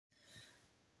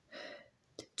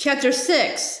Chapter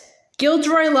 6.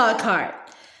 Gilderoy Lockhart.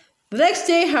 The next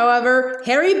day, however,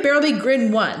 Harry barely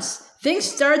grinned once. Things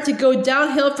started to go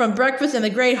downhill from breakfast in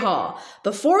the Great Hall.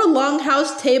 The 4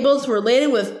 longhouse tables were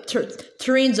laden with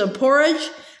tureens of porridge,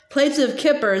 plates of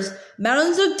kippers,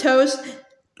 mountains of toast,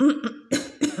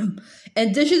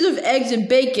 and dishes of eggs and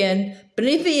bacon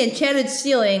beneath the enchanted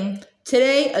ceiling,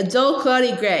 today a dull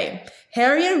cloudy gray.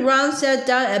 Harry and Ron sat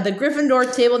down at the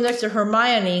Gryffindor table next to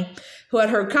Hermione, who had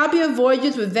her copy of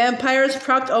Voyages with Vampires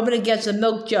propped open against a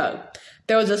milk jug.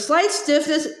 There was a slight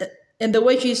stiffness in the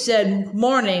way she said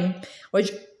morning,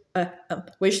 which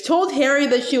told Harry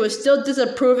that she was still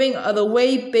disapproving of the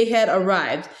way they had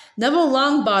arrived. Neville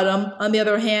Longbottom, on the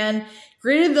other hand,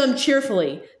 greeted them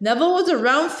cheerfully. Neville was a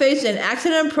round-faced and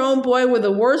accident-prone boy with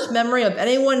the worst memory of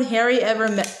anyone Harry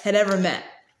had ever met.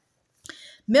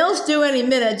 Mail's due any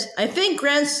minute. I think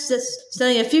Grant's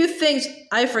sending a few things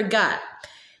I forgot.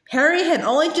 Harry had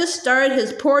only just started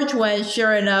his porridge when,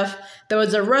 sure enough, there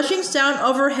was a rushing sound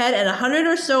overhead and 100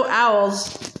 or so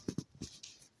owls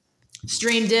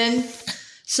streamed in,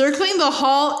 circling the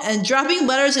hall and dropping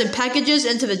letters and packages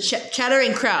into the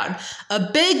chattering crowd. A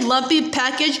big, lumpy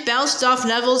package bounced off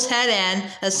Neville's head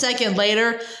and, a second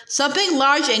later, something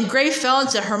large and gray fell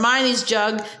into Hermione's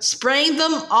jug, spraying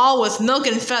them all with milk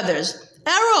and feathers.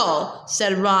 "Errol,"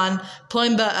 said Ron,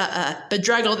 pulling the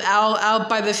bedraggled owl out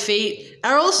by the feet.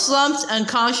 Errol slumped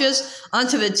unconscious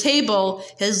onto the table,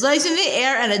 his legs in the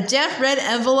air and a damp red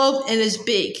envelope in his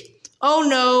beak. "Oh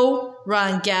no,"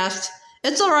 Ron gasped.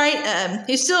 "It's all right,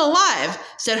 he's still alive,"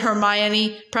 said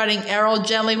Hermione, prodding Errol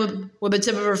gently with the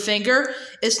tip of her finger.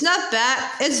 "It's not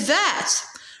that, it's that."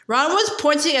 Ron was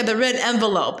pointing at the red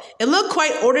envelope. It looked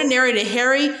quite ordinary to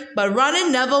Harry, but Ron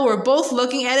and Neville were both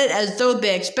looking at it as though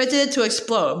they expected it to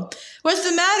explode. "What's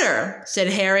the matter?" said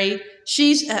Harry.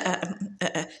 She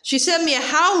sent me a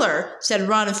howler," said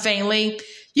Ron faintly.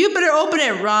 "You better open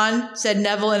it, Ron," said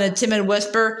Neville in a timid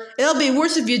whisper. "It'll be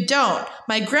worse if you don't.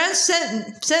 My grand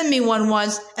sent me one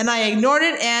once, and I ignored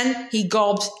it and," he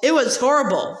gulped, "it was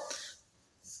horrible."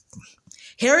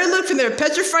 Harry looked from their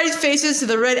petrified faces to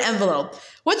the red envelope.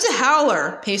 "What's a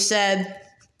howler?" he said.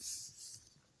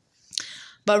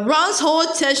 But Ron's whole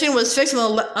attention was fixed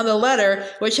on the letter,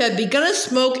 which had begun to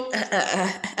smoke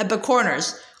at the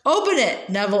corners. "Open it,"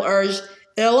 Neville urged.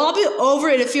 "It'll all be over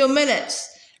in a few minutes."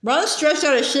 Ron stretched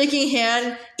out a shaking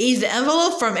hand, eased the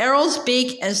envelope from Errol's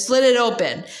beak, and slid it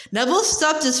open. Neville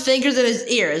stuffed his fingers in his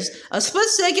ears. A split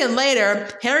second later,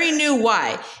 Harry knew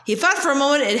why. He thought for a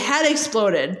moment it had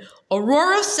exploded. A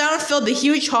roar of sound filled the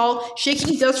huge hall,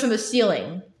 shaking dust from the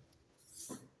ceiling.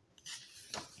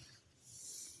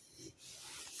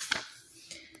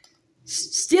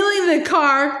 "Stealing the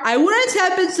car? I wouldn't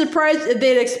have been surprised if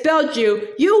they'd expelled you.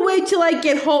 You wait till I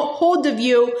get hold of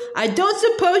you. I don't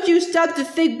suppose you stopped to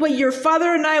think what your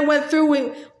father and I went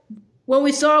through when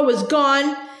we saw it was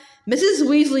gone." Mrs.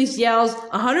 Weasley's yells,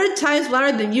 100 times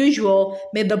louder than usual,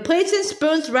 made the plates and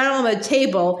spoons rattle on the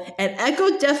table and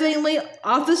echoed deafeningly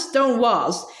off the stone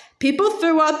walls. People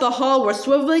throughout the hall were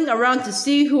swiveling around to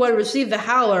see who had received the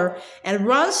howler, and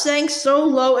Ron sank so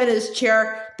low in his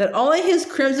chair that only his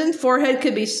crimson forehead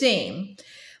could be seen.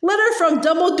 "Letter from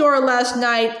Dumbledore last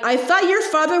night. I thought your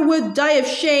father would die of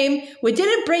shame. We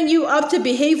didn't bring you up to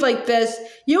behave like this.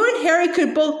 You and Harry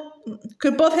could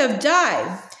both have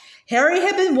died." Harry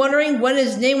had been wondering when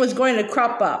his name was going to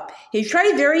crop up. He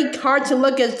tried very hard to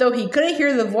look as though he couldn't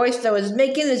hear the voice that was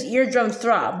making his eardrum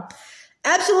throb.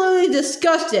 "Absolutely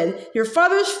disgusted. Your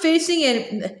father's facing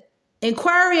an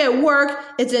inquiry at work.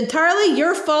 It's entirely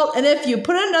your fault, and if you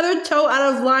put another toe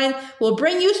out of line, we'll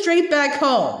bring you straight back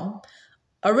home."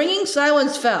 A ringing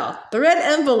silence fell. The red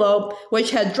envelope,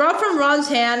 which had dropped from Ron's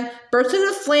hand, burst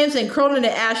into flames and curled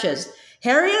into ashes.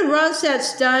 Harry and Ron sat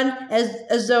stunned,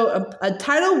 as though a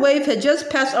tidal wave had just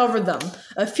passed over them.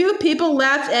 A few people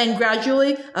laughed, and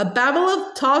gradually a babble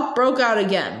of talk broke out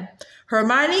again.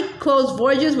 Hermione closed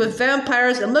Voyages with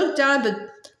Vampires and looked down at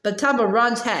the top of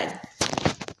Ron's head.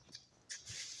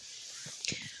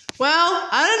 "Well,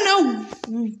 I don't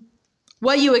know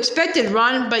what you expected,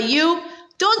 Ron, but you..."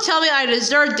 "Don't tell me I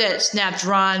deserved it," snapped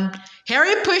Ron.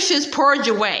 Harry pushed his porridge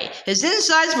away. His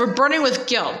insides were burning with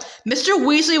guilt. Mr.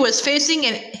 Weasley was facing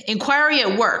an inquiry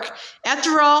at work.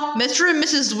 After all, Mr. and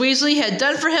Mrs. Weasley had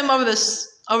done for him over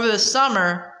the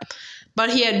summer. But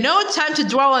he had no time to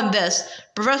dwell on this.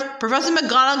 Professor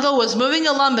McGonagall was moving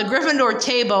along the Gryffindor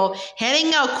table,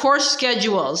 handing out course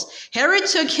schedules. Harry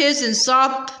took his and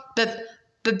saw that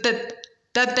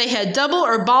they had double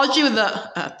herbology with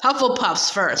the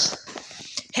Hufflepuffs first.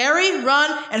 Harry,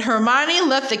 Ron, and Hermione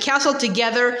left the castle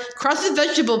together, crossed the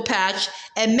vegetable patch,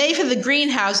 and made for the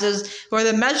greenhouses where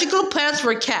the magical plants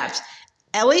were kept.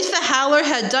 At least the Howler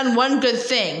had done one good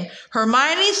thing.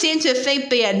 Hermione seemed to think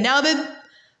they had now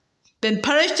been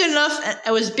punished enough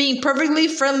and was being perfectly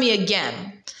friendly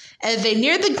again. As they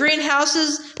neared the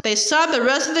greenhouses, they saw the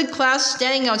rest of the class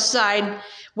standing outside,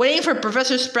 waiting for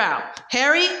Professor Sprout.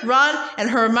 Harry, Ron, and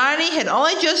Hermione had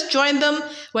only just joined them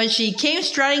when she came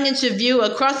striding into view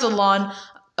across the lawn,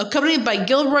 accompanied by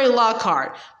Gilderoy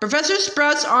Lockhart. Professor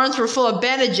Sprout's arms were full of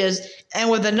bandages,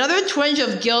 and with another twinge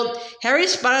of guilt, Harry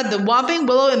spotted the whomping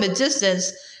willow in the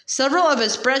distance, several of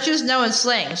its branches now in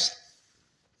slings.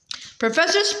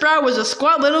 Professor Sprout was a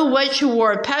squat little witch who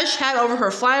wore a pesh hat over her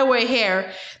flyaway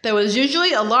hair that was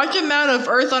usually a large amount of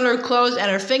earth on her clothes, and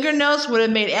her fingernails would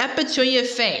have made Aunt Petunia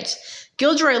faint.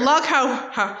 Gilderoy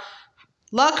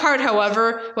Lockhart,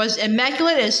 however, was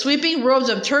immaculate in sweeping robes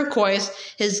of turquoise,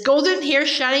 his golden hair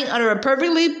shining under a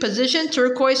perfectly positioned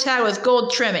turquoise hat with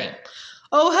gold trimming.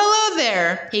 "Oh, hello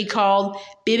there," he called,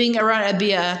 beaming around at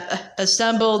the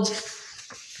assembled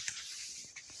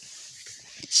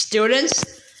students.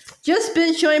 "Just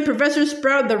been showing Professor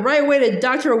Sprout the right way to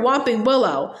Dr. Whomping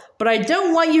Willow, but I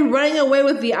don't want you running away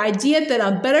with the idea that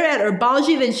I'm better at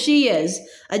herbology than she is.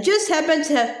 I just happen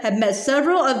to have met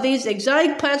several of these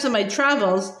exotic plants on my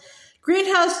travels."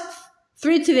 "Greenhouse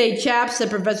 3 today, chaps,"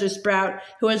 said Professor Sprout,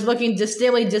 who was looking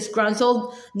distinctly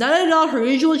disgruntled, not at all her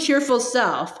usual cheerful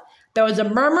self. There was a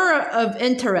murmur of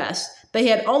interest. They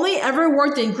had only ever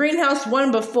worked in Greenhouse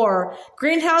 1 before.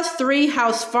 Greenhouse 3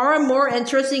 housed far more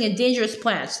interesting and dangerous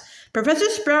plants. Professor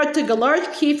Sprout took a large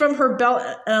key from her belt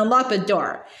and unlocked the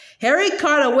door. Harry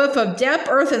caught a whiff of damp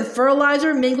earth and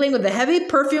fertilizer mingling with the heavy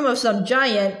perfume of some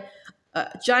giant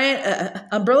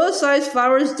umbrella-sized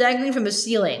flowers dangling from the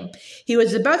ceiling. He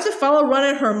was about to follow Ron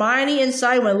and Hermione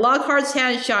inside when Lockhart's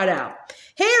hand shot out.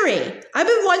 "Harry, I've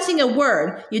been wanting a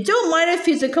word. You don't mind if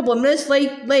he's a couple of minutes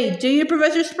late, do you,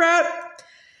 Professor Sprout?"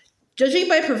 Judging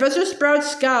by Professor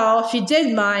Sprout's scowl, she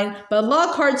did mind, but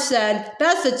Lockhart said,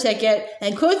 "That's the ticket,"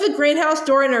 and closed the greenhouse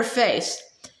door in her face.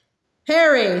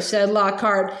 "Harry," said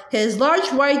Lockhart, his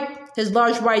large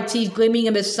white teeth gleaming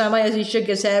in the sunlight as he shook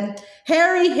his head.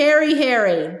 "Harry, Harry,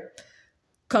 Harry."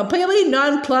 Completely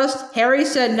nonplussed, Harry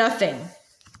said nothing.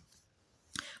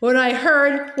 "When I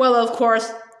heard, well, of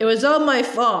course, it was all my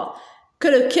fault.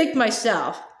 Could have kicked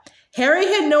myself." Harry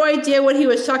had no idea what he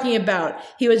was talking about.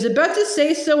 He was about to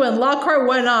say so when Lockhart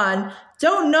went on.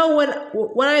 "Don't know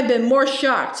when I've been more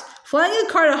shocked. Flying a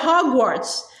car to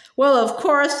Hogwarts. Well, of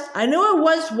course, I knew at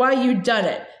once why you'd done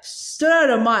it. Stood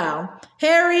out a mile.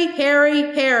 Harry,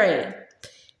 Harry, Harry."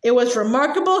 It was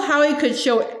remarkable how he could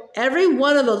show every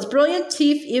one of those brilliant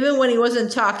teeth even when he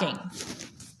wasn't talking.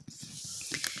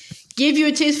 "Give you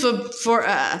a taste for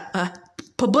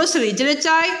publicity, didn't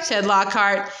I?" said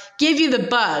Lockhart. "Give you the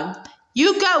bug.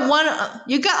 You got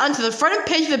onto the front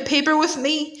page of the paper with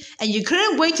me, and you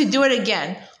couldn't wait to do it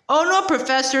again. Oh no,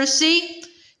 Professor, see?"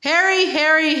 "Harry,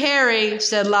 Harry, Harry,"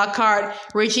 said Lockhart,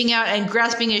 reaching out and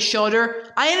grasping his shoulder.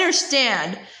 "I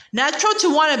understand. Natural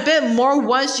to want a bit more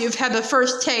once you've had the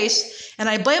first taste, and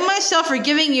I blame myself for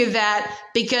giving you that,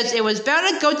 because it was bound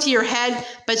to go to your head.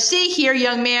 But see here,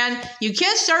 young man, you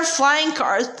can't start flying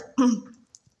cars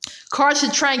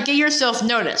to try and get yourself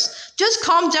noticed. Just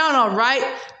calm down, all right?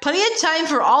 Plenty of time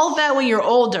for all that when you're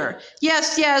older.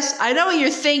 Yes, I know what you're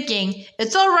thinking.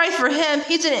 It's all right for him.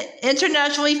 He's an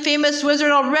internationally famous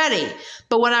wizard already.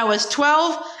 But when I was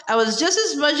 12, I was just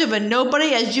as much of a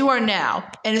nobody as you are now.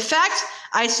 In fact,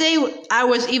 I say I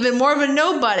was even more of a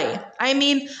nobody. I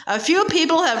mean, a few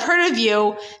people have heard of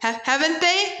you, haven't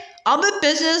they? All the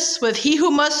business with he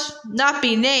who must not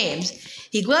be named."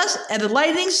 He glanced at the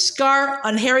lightning scar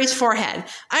on Harry's forehead.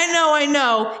 I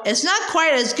know. It's not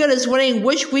quite as good as winning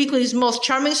Witch Weekly's Most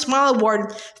Charming Smile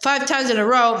Award 5 times in a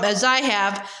row, as I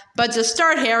have. But it's a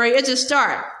start, Harry. It's a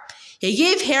start." He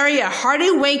gave Harry a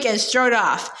hearty wink and strode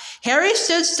off. Harry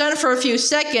stood stunned for a few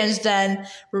seconds, then,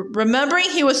 remembering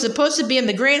he was supposed to be in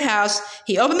the greenhouse,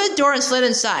 he opened the door and slid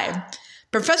inside.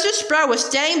 Professor Sprout was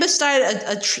standing beside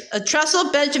a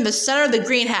trestle bench in the center of the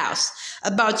greenhouse.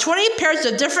 About 20 pairs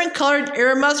of different colored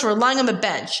earmuffs were lying on the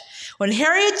bench. When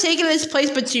Harry had taken his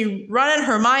place between Ron and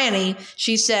Hermione,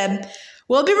 she said,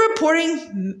 "We'll be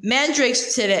repotting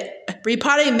mandrakes today.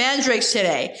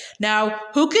 Now,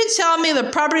 who can tell me the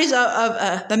properties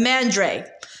of the mandrake?"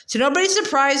 To nobody's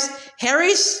surprise,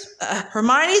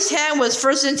 Hermione's hand was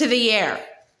first into the air.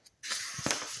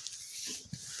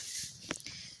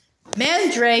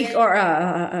 Mandrake, or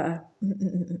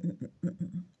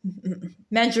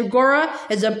Mandragora,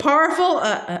 is a powerful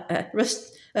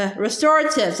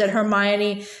restorative, said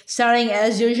Hermione, sounding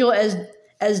as usual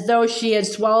as though she had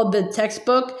swallowed the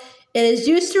textbook. It is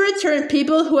used to return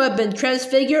people who have been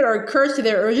transfigured or cursed to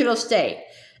their original state.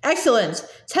 Excellent.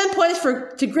 10 points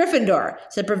to Gryffindor,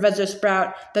 said Professor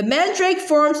Sprout. The mandrake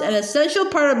forms an essential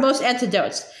part of most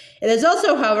antidotes. It is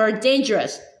also, however,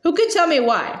 dangerous. Who can tell me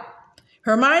why?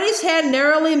 Hermione's hand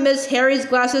narrowly missed Harry's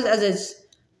glasses as it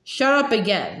shut up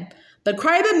again. The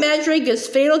cry of the mandrake is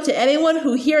fatal to anyone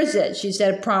who hears it, she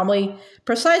said promptly.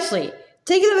 Precisely.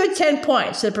 Take another 10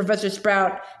 points, said Professor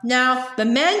Sprout. Now, the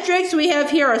mandrakes we have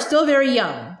here are still very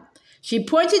young. She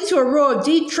pointed to a row of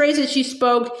deep trays as she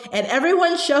spoke, and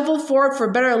everyone shuffled forward for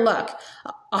better luck.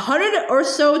 100 or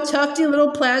so tufty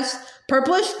little plants,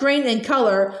 purplish green in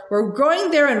color, were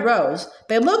growing there in rows.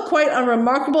 They looked quite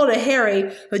unremarkable to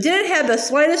Harry, who didn't have the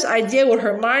slightest idea what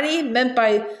Hermione meant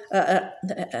by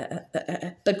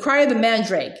the cry of the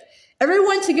mandrake.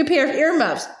 Everyone took a pair of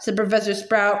earmuffs, said Professor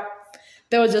Sprout.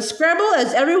 There was a scramble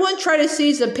as everyone tried to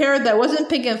seize a pair that wasn't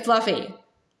pink and fluffy.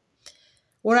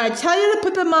 When I tell you to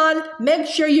put them on, make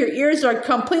sure your ears are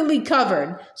completely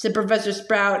covered, said Professor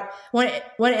Sprout. When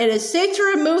it is safe to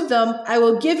remove them, I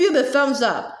will give you the thumbs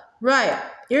up. Right,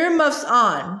 earmuffs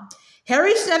on.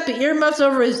 Harry snapped the earmuffs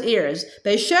over his ears.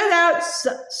 They shut out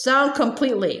sound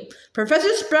completely.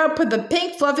 Professor Sprout put the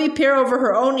pink fluffy pair over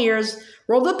her own ears,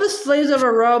 rolled up the sleeves of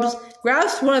her robes,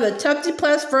 grasped one of the tufty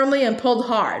plants firmly, and pulled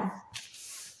hard.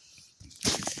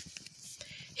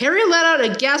 Harry let out a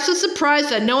gasp of surprise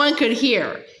that no one could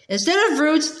hear. Instead of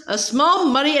roots, a small,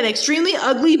 muddy, and extremely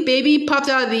ugly baby popped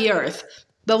out of the earth.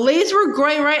 The leaves were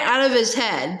growing right out of his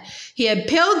head. He had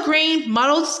pale green,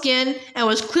 mottled skin and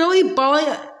was clearly bawling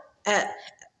at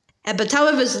the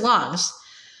top of his lungs.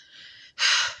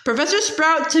 Professor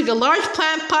Sprout took a large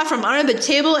plant pot from under the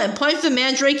table and plunged the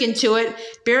mandrake into it,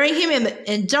 burying him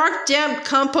in dark, damp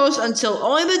compost until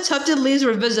only the tufted leaves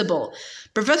were visible.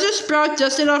 Professor Sprout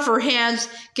dusted off her hands,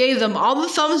 gave them all the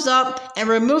thumbs up, and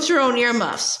removed her own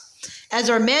earmuffs. As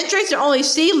our mandrakes are only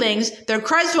seedlings, their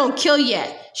cries won't kill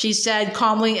yet, she said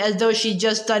calmly, as though she'd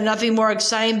just done nothing more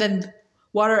exciting than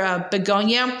water a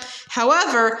begonia.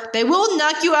 However, they will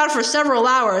knock you out for several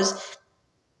hours,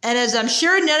 and as I'm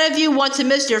sure none of you want to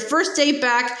miss your first day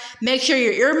back, make sure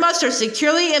your earmuffs are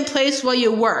securely in place while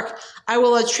you work. I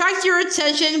will attract your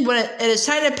attention when it is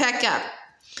time to pack up.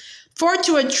 Forward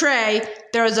to a tray,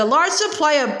 there is a large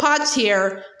supply of pots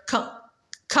here,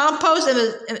 compost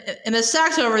in the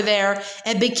sacks over there,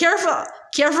 and be careful of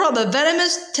the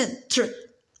venomous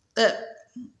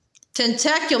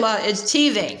tentacula is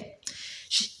teething.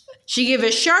 She gave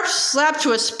a sharp slap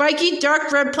to a spiky,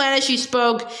 dark red plant as she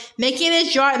spoke, making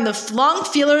it jar in the long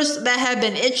feelers that had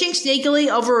been itching sneakily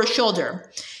over her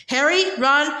shoulder. Harry,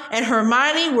 Ron, and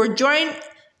Hermione were joined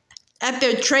at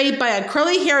their tray by a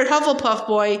curly-haired Hufflepuff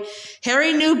boy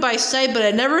Harry knew by sight but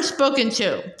had never spoken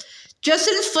to.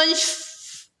 Justin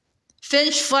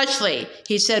Finch Fletchley,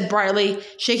 he said brightly,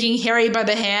 shaking Harry by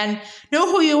the hand.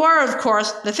 Know who you are, of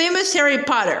course, the famous Harry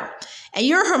Potter. And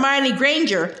you're Hermione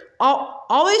Granger,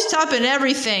 always top in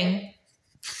everything.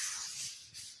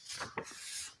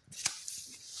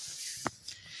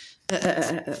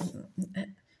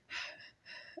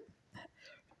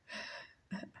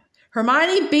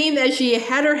 Hermione beamed as she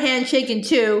had her hand shaken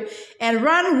too, and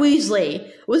Ron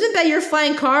Weasley, wasn't that your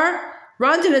flying car?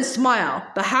 Ron didn't smile,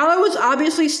 but Howard was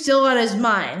obviously still on his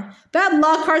mind. That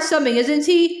Lockhart's something, isn't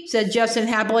he? Said Justin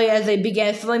happily as they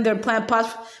began filling their plant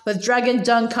pots with dragon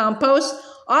dung compost.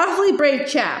 Awfully brave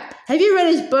chap. Have you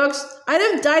read his books? I'd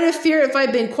have died of fear if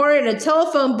I'd been cornered in a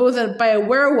telephone booth by a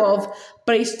werewolf,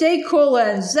 but he stayed cool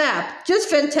and zap. Just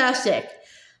fantastic.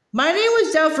 My name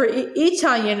was down for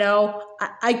Eton, you know.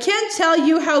 I can't tell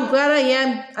you how glad I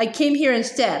am I came here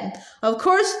instead. Of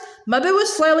course, Mother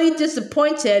was slightly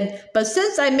disappointed, but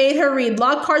since I made her read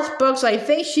Lockhart's books, I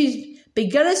think she's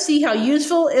begun to see how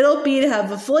useful it'll be to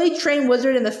have a fully trained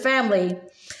wizard in the family.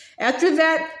 After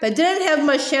that, they didn't have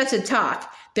much chance to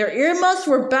talk. Their earmuffs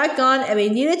were back on, and they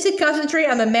needed to concentrate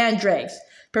on the mandrakes.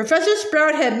 Professor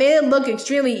Sprout had made it look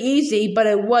extremely easy, but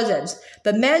it wasn't.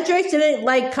 The mandrakes didn't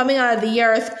like coming out of the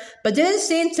earth, but didn't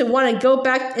seem to want to go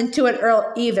back into it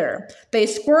either. They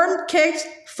squirmed, kicked,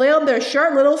 flailed their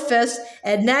sharp little fists,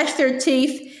 and gnashed their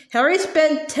teeth. Harry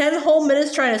spent 10 whole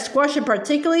minutes trying to squash a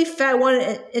particularly fat one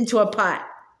into a pot.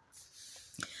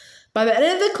 By the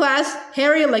end of the class,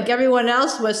 Harry, like everyone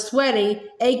else, was sweaty,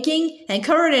 aching, and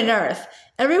covered in earth.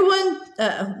 Everyone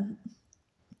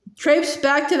traipsed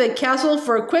back to the castle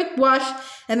for a quick wash,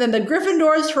 and then the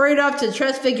Gryffindors hurried off to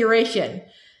Transfiguration.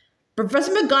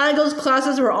 Professor McGonagall's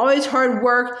classes were always hard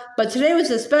work, but today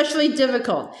was especially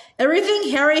difficult.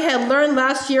 Everything Harry had learned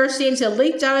last year seemed to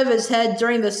leak out of his head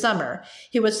during the summer.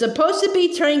 He was supposed to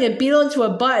be turning a beetle into a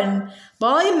button, but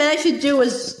all he managed to do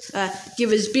was give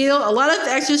his beetle a lot of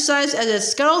exercise as it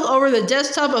scuttled over the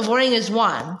desktop avoiding his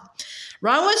wand.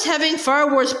 Ron was having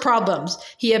far worse problems.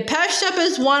 He had patched up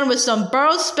his wand with some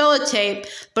borrowed tape,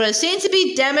 but it seemed to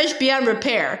be damaged beyond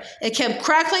repair. It kept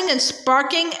crackling and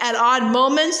sparking at odd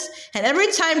moments, and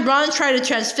every time Ron tried to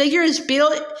transfigure his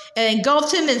beetle, it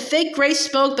engulfed him in thick gray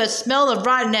smoke that smelled of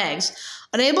rotten eggs.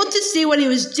 Unable to see what he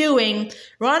was doing,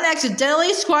 Ron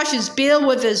accidentally squashed his beetle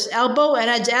with his elbow and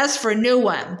had to ask for a new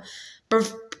one.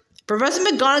 Professor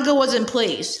McGonagall wasn't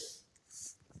pleased.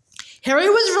 Harry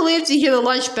was relieved to hear the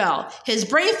lunch bell. His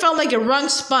brain felt like a wrung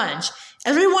sponge.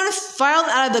 Everyone filed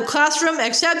out of the classroom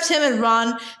except him and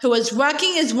Ron, who was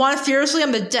whacking his wand furiously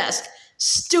on the desk.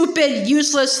 Stupid,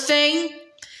 useless thing!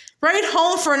 Right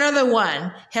home for another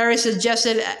one, Harry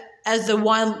suggested as the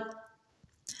wand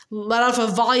let off a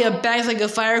volley of bangs like a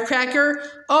firecracker.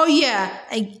 Oh yeah,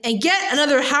 and get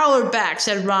another howler back,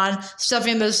 said Ron,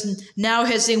 stuffing this now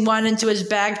hissing wand into his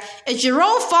bag. It's your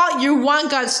own fault your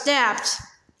wand got snapped.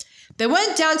 They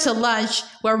went down to lunch,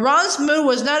 where Ron's mood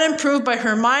was not improved by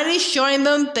Hermione showing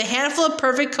them the handful of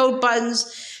perfect coat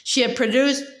buttons she had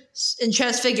produced in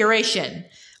Transfiguration.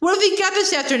 What have you got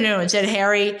this afternoon? Said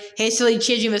Harry, hastily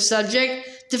changing the subject.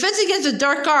 Defense against the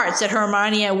dark arts, said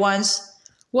Hermione at once.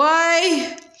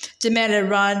 Why? Demanded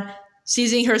Ron,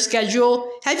 seizing her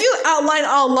schedule. Have you outlined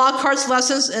all Lockhart's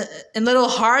lessons in little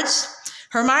hearts?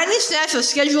 Hermione snatched the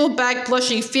schedule back,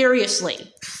 blushing furiously.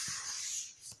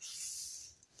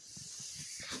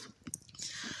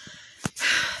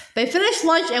 They finished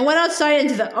lunch and went outside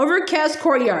into the overcast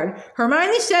courtyard.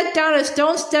 Hermione sat down a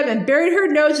stone step and buried her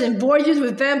nose in Voyages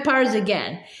with Vampires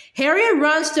again. Harry and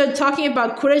Ron stood talking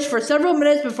about Quidditch for several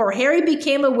minutes before Harry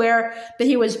became aware that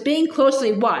he was being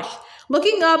closely watched.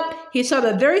 Looking up, he saw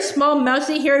the very small,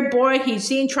 mousy-haired boy he'd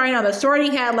seen trying on the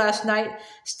sorting hat last night,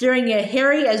 staring at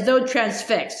Harry as though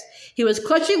transfixed. He was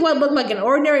clutching what looked like an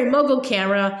ordinary mogul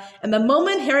camera, and the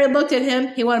moment Harry looked at him,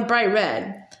 he went bright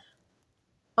red.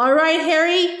 All right,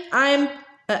 Harry, I'm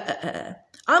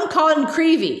Colin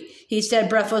Creevey, he said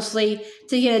breathlessly,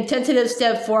 taking a tentative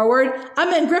step forward.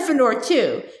 I'm in Gryffindor,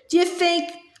 too. Do you think,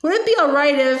 would it be all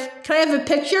right if, can I have a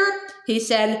picture? He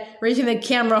said, raising the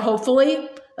camera hopefully.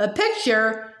 A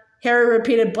picture? Harry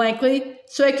repeated blankly.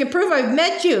 So I can prove I've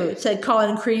met you, said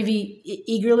Colin Creevey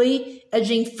eagerly,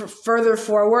 edging further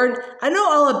forward. I know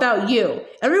all about you.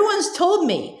 Everyone's told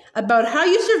me about how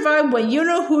you survived when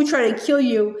you-know-who tried to kill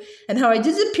you, and how I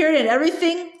disappeared and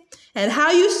everything, and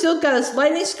how you still got a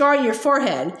lightning scar on your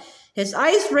forehead. His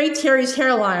eyes raked Harry's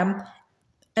hairline,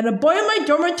 and a boy in my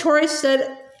dormitory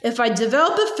said if I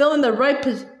develop a film in the right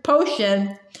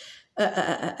potion,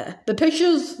 the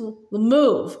pictures will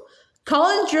move.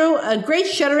 Colin drew a great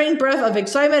shuddering breath of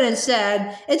excitement and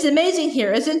said, It's amazing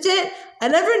here, isn't it? I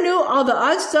never knew all the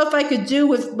odd stuff I could do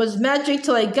was magic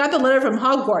till I got the letter from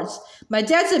Hogwarts. My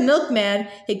dad's a milkman.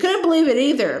 He couldn't believe it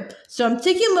either. So I'm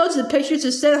taking loads of pictures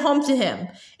to send home to him.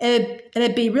 And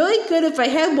it'd be really good if I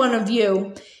had one of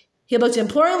you. He looked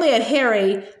imploringly at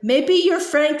Harry. Maybe your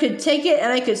friend could take it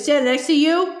and I could stand next to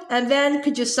you. And then,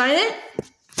 could you sign it?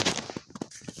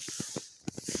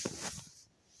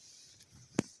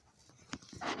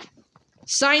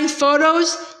 Signed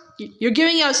photos? You're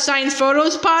giving out signed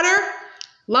photos, Potter?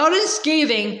 Loud and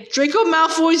scathing, Draco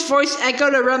Malfoy's voice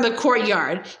echoed around the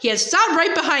courtyard. He had stopped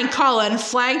right behind Colin,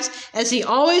 flanked, as he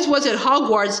always was at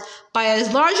Hogwarts, by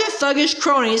his large and thuggish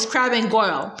cronies, Crabbe and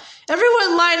Goyle.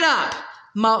 Everyone line up!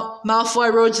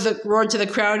 Malfoy roared to the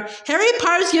crowd. Harry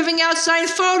Potter's giving out signed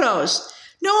photos.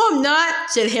 No, I'm not,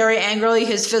 said Harry angrily,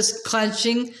 his fist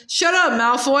clenching. Shut up,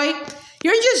 Malfoy.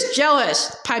 You're just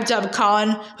jealous, piped up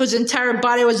Colin, whose entire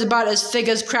body was about as thick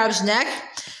as Crabbe's neck.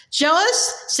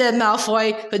 Jealous? Said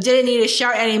Malfoy, who didn't need to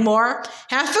shout anymore.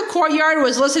 Half the courtyard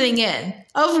was listening in.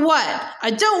 Of what? I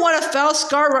don't want a foul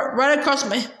scar right across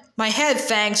my head,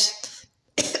 thanks.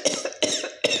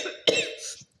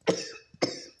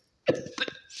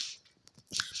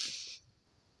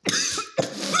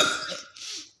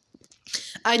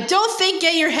 I don't think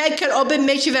getting your head cut open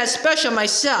makes you that special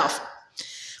myself.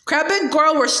 Crabbe and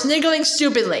Goyle were sniggling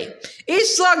stupidly. Eat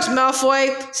slugs,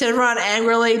 Malfoy, said Ron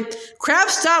angrily. Crabbe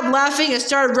stopped laughing and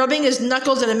started rubbing his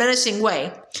knuckles in a menacing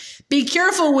way. Be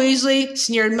careful, Weasley,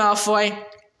 sneered Malfoy.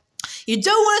 You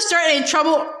don't want to start any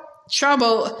trouble,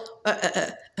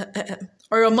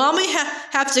 or your mommy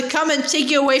have to come and take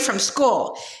you away from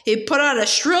school. He put on a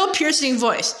shrill, piercing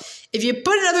voice. If you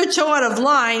put another toe out of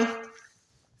line...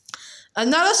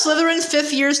 Not a Slytherin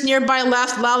 5th years nearby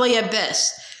laughed loudly at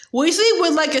this. Weasley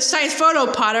would like a signed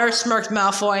photo, Potter, smirked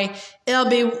Malfoy. It'd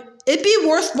be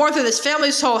worth more than his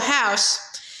family's whole house.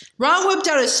 Ron whipped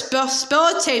out his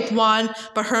spell-a-tape wand,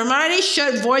 but Hermione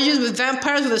shut Voyages with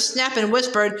Vampires with a snap and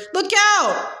whispered, Look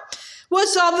out!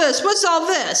 What's all this? What's all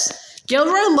this?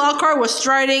 Gilderoy Lockhart was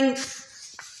striding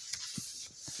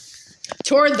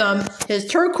toward them, his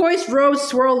turquoise robe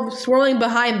swirling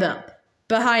behind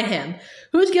him.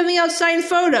 Who's giving out signed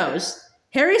photos?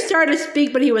 Harry started to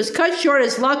speak, but he was cut short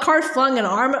as Lockhart flung an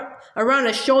arm around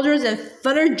his shoulders and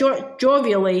thundered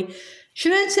jovially,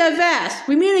 "Shouldn't have asked.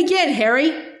 We meet again,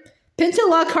 Harry." Pinned to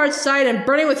Lockhart's side and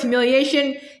burning with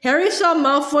humiliation, Harry saw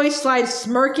Malfoy slide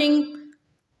smirking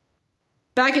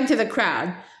back into the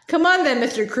crowd. "Come on then,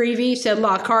 Mr. Creevy," said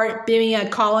Lockhart, beaming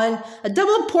at Colin. "A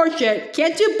double portrait.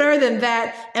 Can't do better than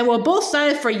that, and we'll both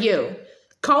sign it for you."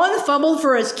 Colin fumbled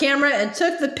for his camera and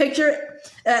took the picture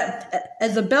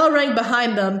as the bell rang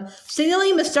behind them,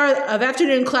 signaling the start of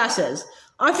afternoon classes.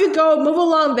 "Off you go, move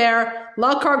along there,"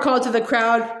 Lockhart called to the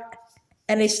crowd,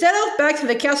 and he set off back to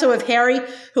the castle with Harry,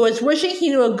 who was wishing he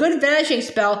knew a good vanishing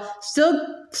spell,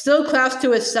 still clasped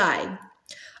to his side.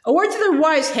 "A word to the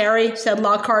wise, Harry," said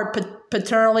Lockhart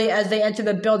paternally as they entered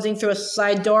the building through a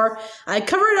side door. "I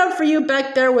covered up for you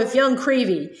back there with young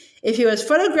Creevy. If he was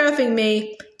photographing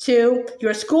me, too,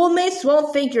 your schoolmates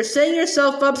won't think you're setting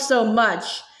yourself up so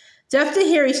much." Deaf to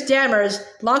hear he stammers,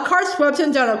 Lockhart swept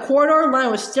him down a corridor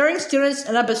lined with staring students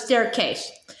and up a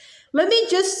staircase. "Let me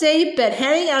just say that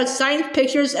handing out signed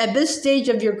pictures at this stage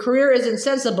of your career is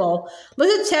insensible. Look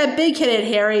a tad big-headed,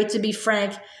 Harry, to be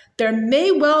frank. There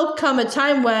may well come a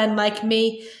time when, like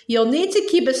me, you'll need to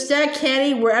keep a stack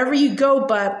handy wherever you go,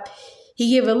 but..." He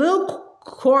gave a little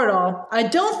chortle. "I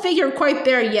don't think you're quite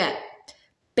there yet."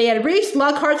 They had reached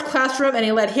Lockhart's classroom, and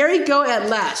he let Harry go at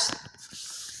last.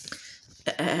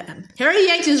 Harry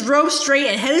yanked his robe straight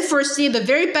and headed for a seat at the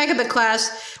very back of the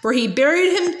class, where he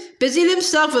busied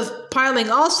himself with piling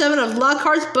all 7 of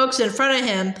Lockhart's books in front of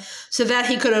him so that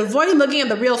he could avoid looking at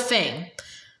the real thing.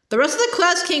 The rest of the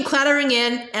class came clattering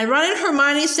in, and Ron and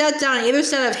Hermione sat down on either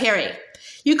side of Harry.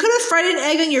 "You could have fried an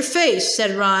egg on your face,"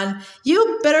 said Ron.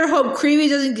 "You better hope Creevy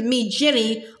doesn't meet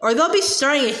Ginny, or they'll be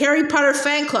starting a Harry Potter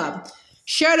fan club."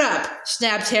 "Shut up,"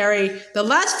 snapped Harry. The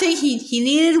last thing he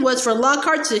needed was for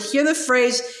Lockhart to hear the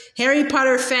phrase Harry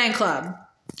Potter fan club.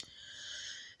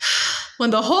 When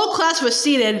the whole class was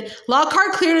seated,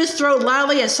 Lockhart cleared his throat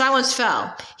loudly and silence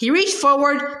fell. He reached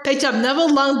forward, picked up Neville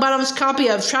Longbottom's copy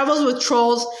of Travels with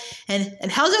Trolls,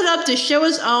 and held it up to show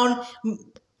his own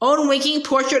winking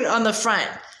portrait on the front.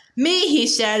 "Me," he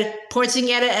said,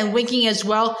 pointing at it and winking as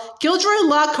well. "Gilderoy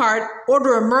Lockhart,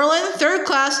 Order of Merlin, 3rd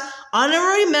class,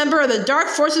 honorary member of the Dark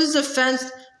Force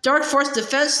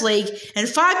Defense League, and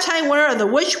 5-time winner of the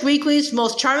Witch Weekly's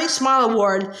Most Charming Smile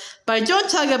Award. But I don't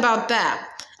talk about that.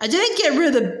 I didn't get rid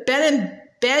of the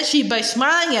banshee by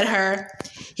smiling at her."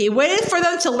 He waited for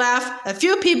them to laugh. A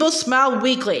few people smiled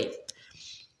weakly.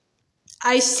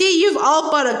 "I see you've all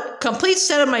bought a complete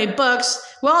set of my books.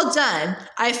 Well done.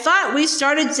 I thought we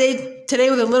started today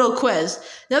with a little quiz.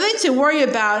 Nothing to worry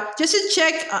about, just to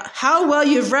check how well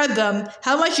you've read them,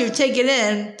 how much you've taken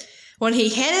in." When he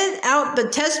handed out the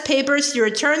test papers, he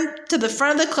returned to the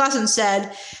front of the class and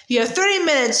said, "You have 30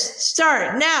 minutes.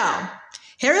 Start now."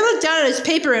 Harry looked down at his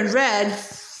paper and read,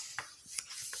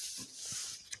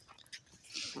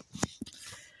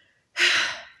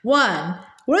 "1.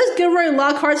 What is Gilderoy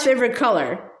Lockhart's favorite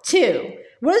color? 2.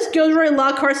 What is Gilderoy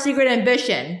Lockhart's secret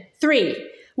ambition? 3.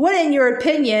 What, in your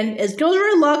opinion, is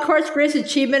Gilderoy Lockhart's greatest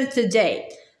achievement to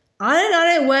date?" On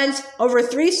it went, over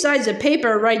 3 sides of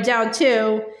paper, right down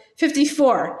to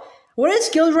 54. What is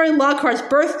Gilderoy Lockhart's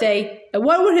birthday, and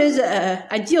what would his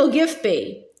ideal gift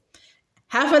be?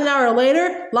 Half an hour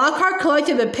later, Lockhart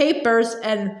collected the papers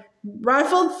and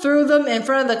rifled through them in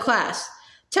front of the class.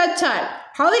 "Tut tut,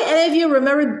 hardly any of you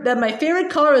remember that my favorite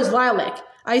color is lilac.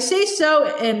 I say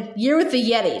so in Year with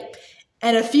the Yeti.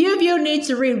 And a few of you need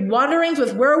to read Wanderings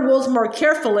with Werewolves more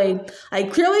carefully. I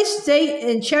clearly state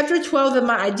in Chapter 12 that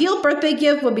my ideal birthday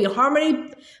gift would be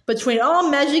harmony between all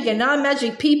magic and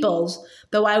non-magic peoples,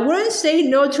 though I wouldn't say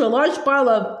no to a large bottle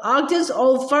of Ogden's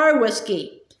Old Fire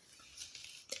Whiskey."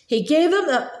 He gave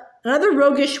them another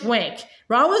roguish wink.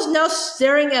 Ron was now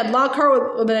staring at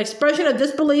Lockhart with an expression of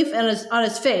disbelief on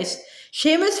his face.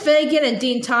 Seamus Finnegan and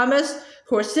Dean Thomas,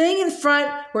 who were sitting in front,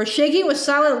 were shaking with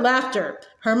silent laughter.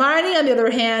 Hermione, on the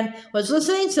other hand, was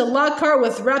listening to Lockhart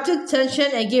with rapt attention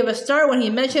and gave a start when he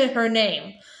mentioned her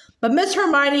name. "But Miss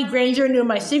Hermione Granger knew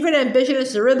my secret ambition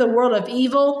is to rid the world of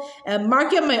evil and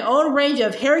market my own range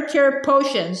of hair care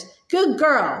potions. Good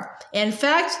girl. In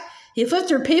fact," he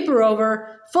flipped her paper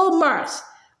over, "full marks.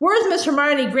 Where's Miss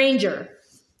Hermione Granger?"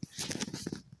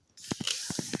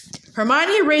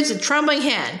 Hermione raised a trembling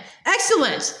hand.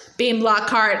 "Excellent," beamed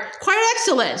Lockhart. "Quite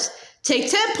excellent.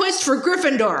 Take 10 points for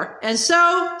Gryffindor. And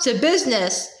so, to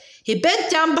business." He bent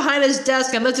down behind his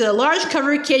desk and lifted a large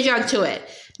covered cage onto it.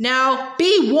 Now,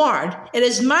 be warned. It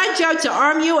is my job to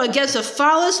arm you against the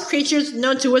foulest creatures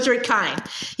known to wizard kind.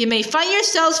 You may find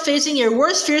yourselves facing your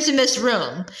worst fears in this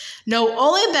room. Know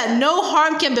only that no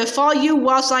harm can befall you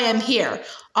whilst I am here.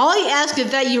 All I ask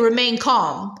is that you remain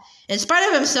calm." In spite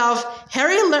of himself,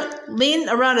 Harry leaned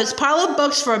around his pile of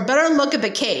books for a better look at the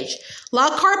cage.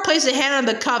 Lockhart placed a hand on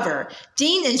the cover.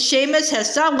 Dean and Seamus had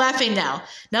stopped laughing now.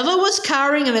 Neville was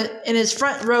cowering in his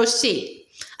front row seat.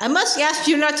 "I must ask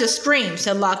you not to scream,"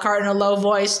 said Lockhart in a low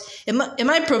voice. It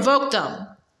might provoke them."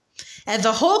 As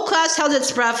the whole class held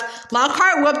its breath,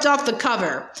 Lockhart whipped off the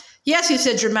cover. "Yes," he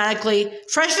said dramatically,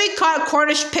 "freshly caught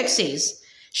Cornish pixies."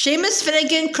 Seamus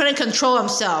Finnegan couldn't control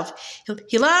himself.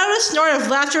 He let out a snort of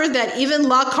laughter that even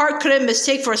Lockhart couldn't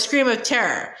mistake for a scream of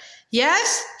terror.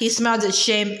 "Yes?" He smiled at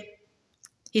Seamus.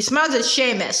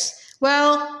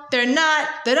 "Well, they're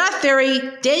not very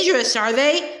dangerous, are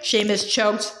they?" Seamus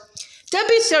choked. "Don't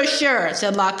be so sure,"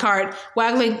 said Lockhart,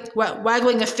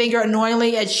 waggling a finger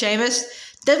annoyingly at Seamus.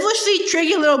 "Devilishly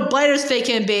tricky little blighters they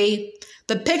can be."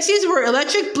 The pixies were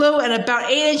electric blue and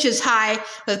about 8 inches high,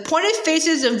 with pointed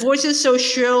faces and voices so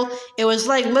shrill it was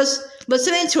like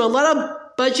listening to a lot of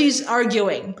budgies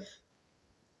arguing.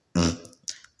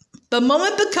 The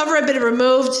moment the cover had been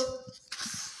removed,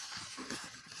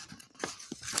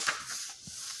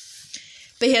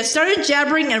 they had started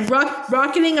jabbering and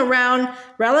rocketing around,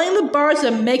 rattling the bars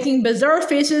and making bizarre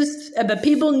faces at the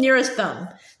people nearest them.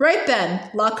 "Right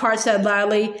then," Lockhart said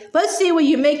loudly, "let's see what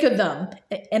you make of them,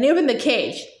 and even the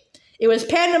cage." It was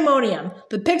pandemonium.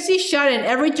 The pixies shot in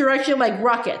every direction like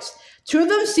rockets. 2 of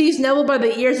them seized Neville by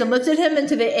the ears and lifted him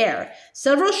into the air.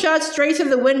 Several shot straight through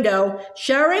the window,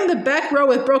 showering the back row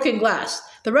with broken glass.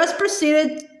 The rest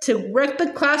proceeded to wreck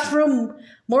the classroom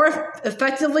more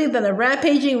effectively than a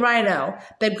rampaging rhino.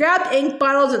 They grabbed ink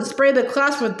bottles and sprayed the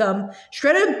class with them,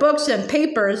 shredded books and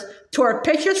papers, tore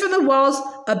pictures from the walls,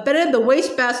 upended the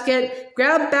wastebasket,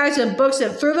 grabbed bags and books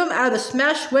and threw them out of the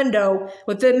smashed window.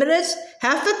 Within minutes,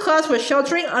 half the class was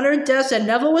sheltering under desks and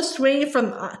Neville was swinging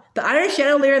from the iron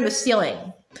chandelier in the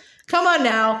ceiling. "Come on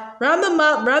now, round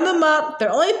them up,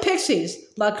 they're only pixies,"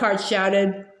 Lockhart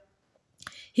shouted.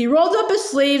 He rolled up his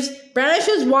sleeves, brandished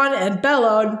his wand, and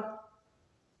bellowed,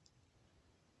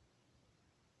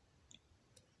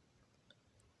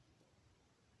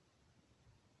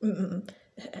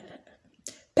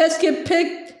 "Pesky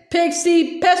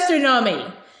pixie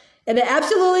pesternomy." It had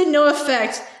absolutely no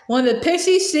effect. One of the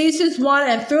pixies seized his wand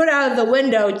and threw it out of the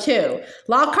window, too.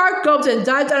 Lockhart gulped and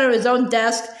dived under his own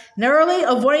desk, narrowly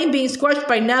avoiding being squashed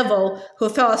by Neville, who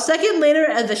fell a second later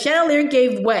as the chandelier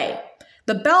gave way.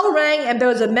 The bell rang, and there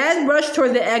was a mad rush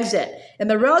toward the exit. In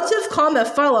the relative calm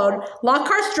that followed,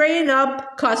 Lockhart straightened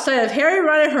up, caught sight of Harry,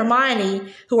 Ron, and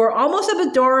Hermione, who were almost at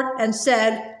the door, and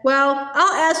said, "Well,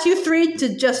 I'll ask you 3 to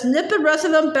just nip the rest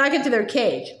of them back into their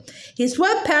cage." He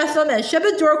swept past them and shut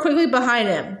the door quickly behind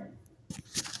him.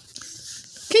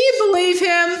 "Can you believe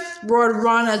him?" roared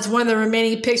Ron as one of the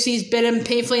remaining pixies bit him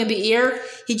painfully in the ear.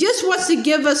 "He just wants to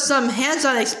give us some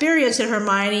hands-on experience," said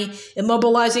Hermione,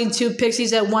 immobilizing 2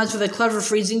 pixies at once with a clever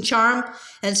freezing charm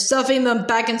and stuffing them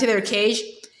back into their cage.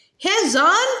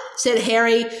 "Hands-on?" said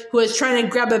Harry, who was trying to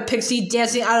grab a pixie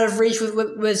dancing out of reach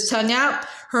with his tongue out.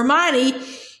 "Hermione,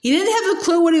 he didn't have a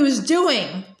clue what he was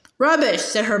doing." "Rubbish,"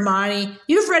 said Hermione.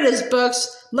 "You've read his books.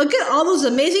 Look at all those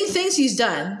amazing things he's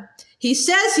done." "He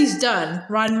says he's done,"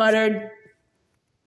 Ron muttered.